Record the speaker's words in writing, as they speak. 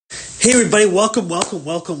Hey everybody, welcome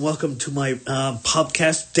to my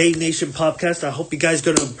podcast, Davenation podcast. I hope you guys are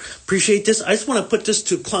going to appreciate this. I just want to put this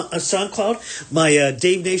to SoundCloud, my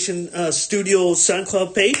Davenation studio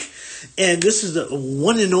SoundCloud page. And this is the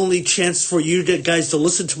one and only chance for you guys to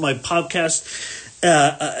listen to my podcast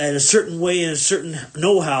in a certain way and a certain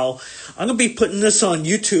know-how. I'm going to be putting this on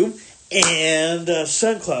YouTube and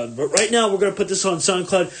SoundCloud. But right now we're going to put this on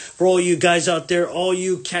SoundCloud for all you guys out there, all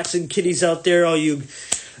you cats and kitties out there, all you...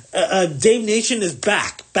 Davenation is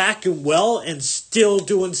back and well, and still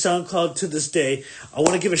doing SoundCloud to this day. I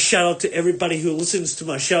want to give a shout out to everybody who listens to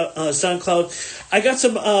my SoundCloud. I got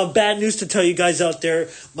some bad news to tell you guys out there.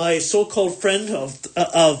 My so-called friend of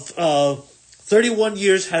 31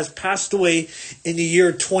 years has passed away in the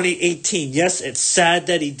year 2018. Yes, it's sad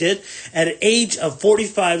that he did at an age of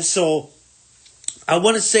 45. So I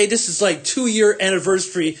want to say this is like 2-year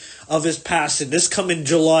anniversary of his passing. This coming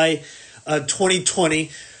July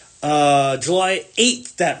 2020. July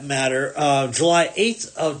 8th, that matter. July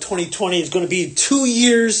 8th of 2020 is going to be 2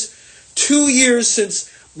 years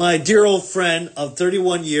since my dear old friend of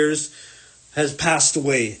 31 years has passed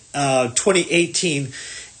away, 2018.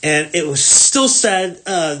 And it was still sad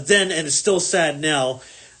then, and it's still sad now.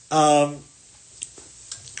 I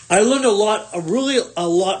learned really a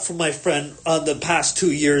lot from my friend the past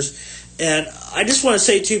 2 years. And I just want to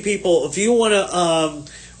say to you people, if you want to...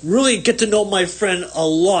 really get to know my friend a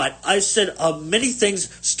lot. I said many things,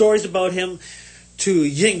 stories about him to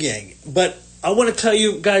yin yang. But I want to tell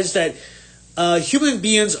you guys that human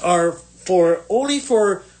beings are only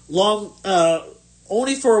for when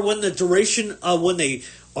the duration of when they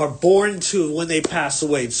are born to when they pass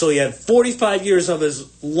away. So he had 45 years of his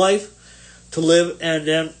life to live, and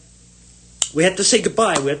then we have to say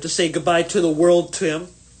goodbye. We have to say goodbye to the world to him.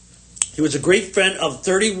 He was a great friend of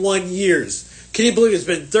 31 years. Can you believe it's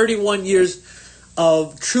been 31 years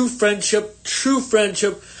of true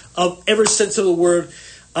friendship of every sense of the word.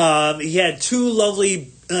 He had two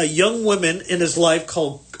lovely young women in his life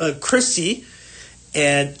called Chrissy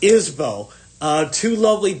and Isabel. Two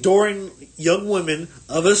lovely, adoring young women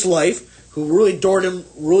of his life who really adored him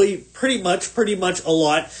pretty much a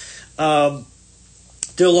lot.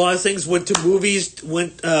 Did a lot of things, went to movies,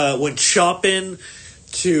 went shopping,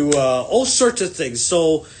 to all sorts of things.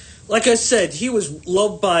 So... like I said, he was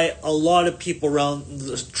loved by a lot of people around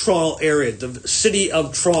the Toronto area, the city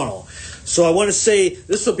of Toronto. So I want to say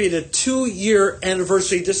this will be the 2-year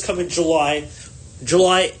anniversary this coming July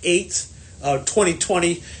 8th,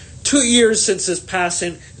 2020. 2 years since his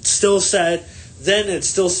passing. It's still sad then, it's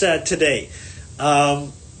still sad today.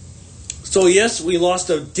 So yes, we lost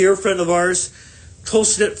a dear friend of ours,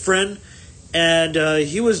 close-knit friend. And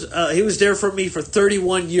he was there for me for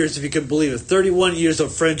 31 years, if you can believe it. 31 years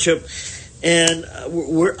of friendship. And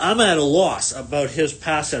I'm at a loss about his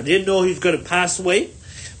passing. I didn't know he was going to pass away,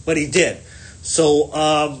 but he did. So,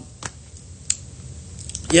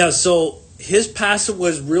 so his passing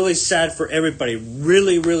was really sad for everybody.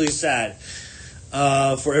 Really, really sad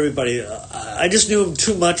for everybody. I just knew him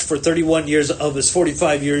too much for 31 years of his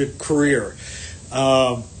 45-year career.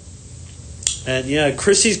 And yeah,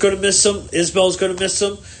 Chrissy's going to miss him. Isabel's going to miss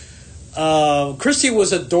him. Chrissy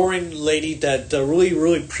was an adoring lady that really,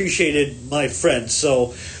 really appreciated my friend.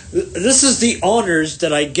 So this is the honors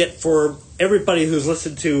that I get for everybody who's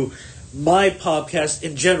listened to my podcast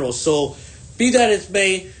in general. So be that as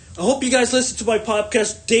may, I hope you guys listen to my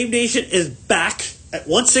podcast. Davenation is back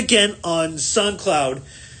once again on SoundCloud.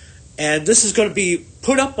 And this is going to be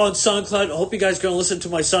put up on SoundCloud. I hope you guys are going to listen to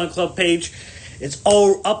my SoundCloud page. It's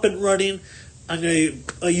all up and running. I'm going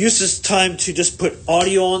to use this time to just put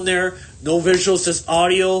audio on there. No visuals, just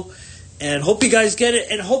audio. And hope you guys get it.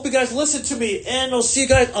 And hope you guys listen to me. And I'll see you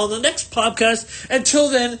guys on the next podcast. Until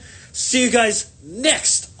then, see you guys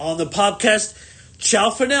next on the podcast. Ciao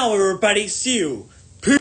for now, everybody. See you.